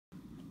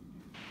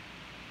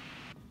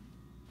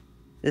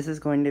This is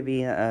going to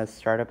be a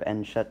startup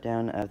and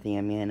shutdown of the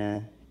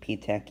Amana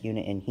PTAC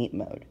unit in heat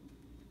mode.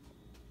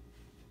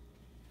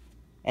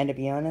 And to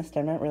be honest,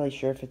 I'm not really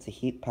sure if it's a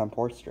heat pump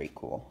or straight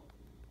cool.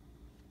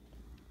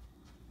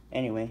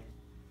 Anyway,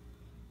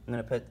 I'm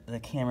going to put the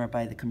camera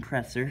by the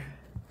compressor,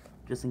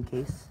 just in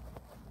case.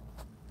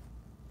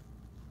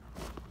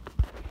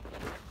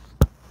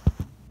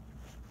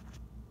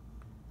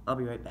 I'll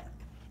be right back.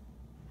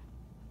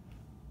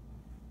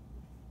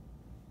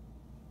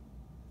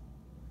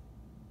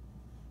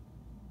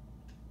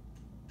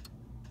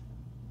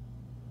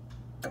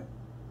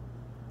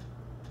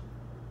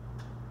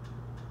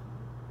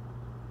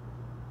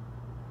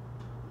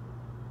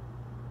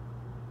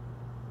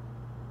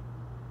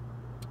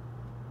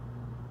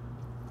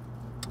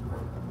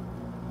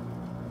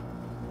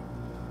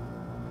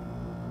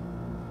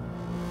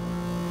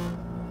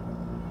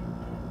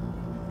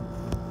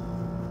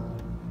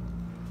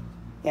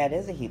 Yeah, it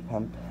is a heat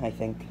pump, I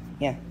think.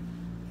 Yeah,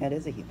 it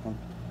is a heat pump.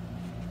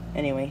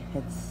 Anyway,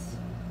 it's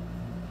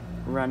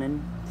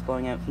running, it's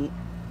blowing out heat.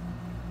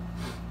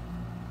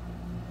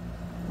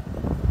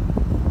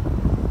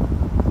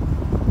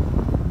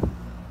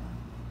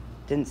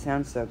 Didn't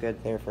sound so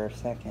good there for a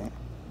second.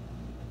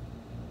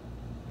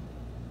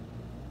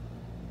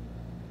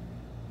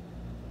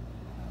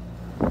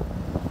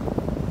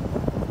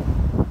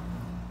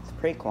 It's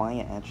pretty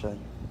quiet, actually.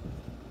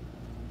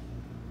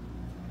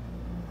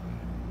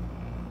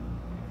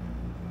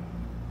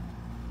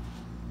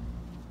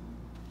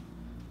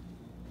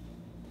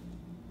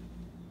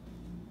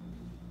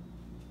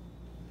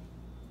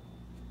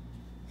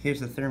 Here's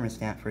the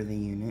thermostat for the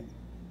unit.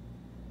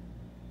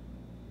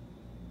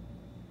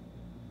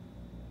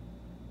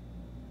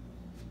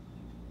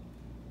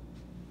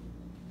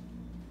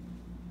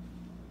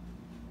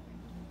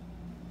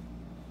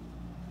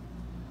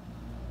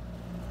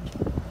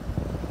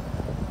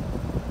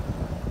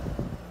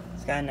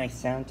 It's got a nice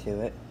sound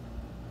to it.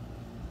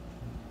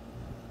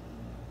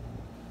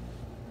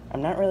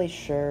 I'm not really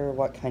sure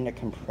what kind of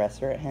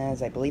compressor it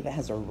has. I believe it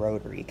has a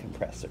rotary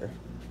compressor.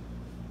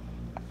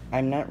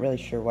 I'm not really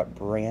sure what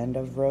brand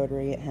of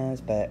rotary it has,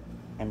 but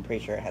I'm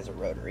pretty sure it has a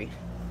rotary.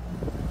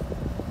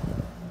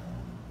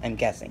 I'm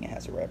guessing it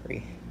has a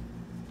rotary.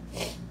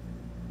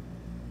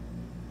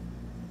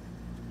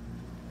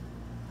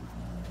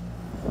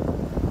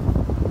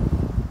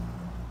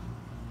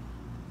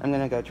 I'm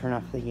gonna go turn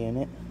off the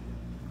unit.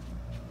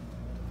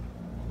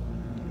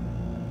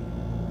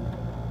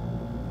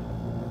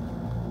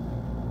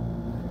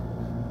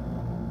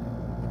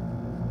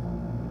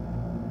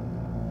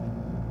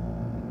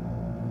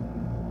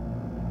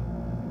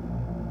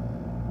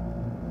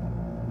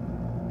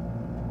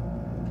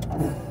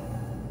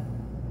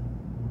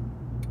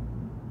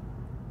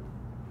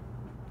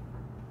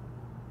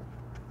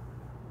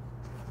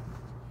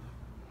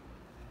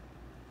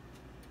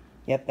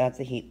 Yep, that's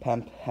a heat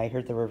pump. I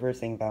heard the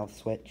reversing valve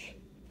switch.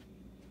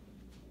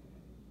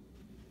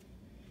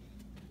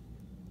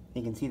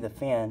 You can see the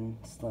fan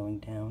slowing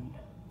down.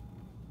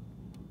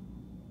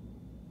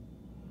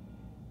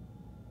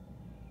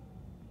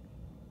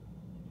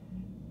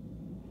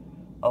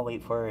 I'll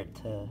wait for it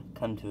to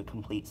come to a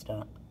complete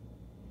stop.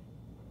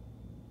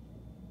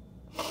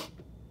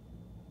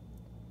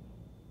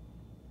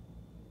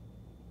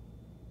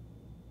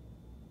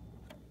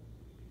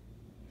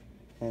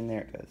 And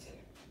there it goes.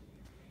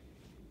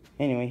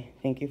 Anyway,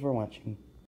 thank you for watching.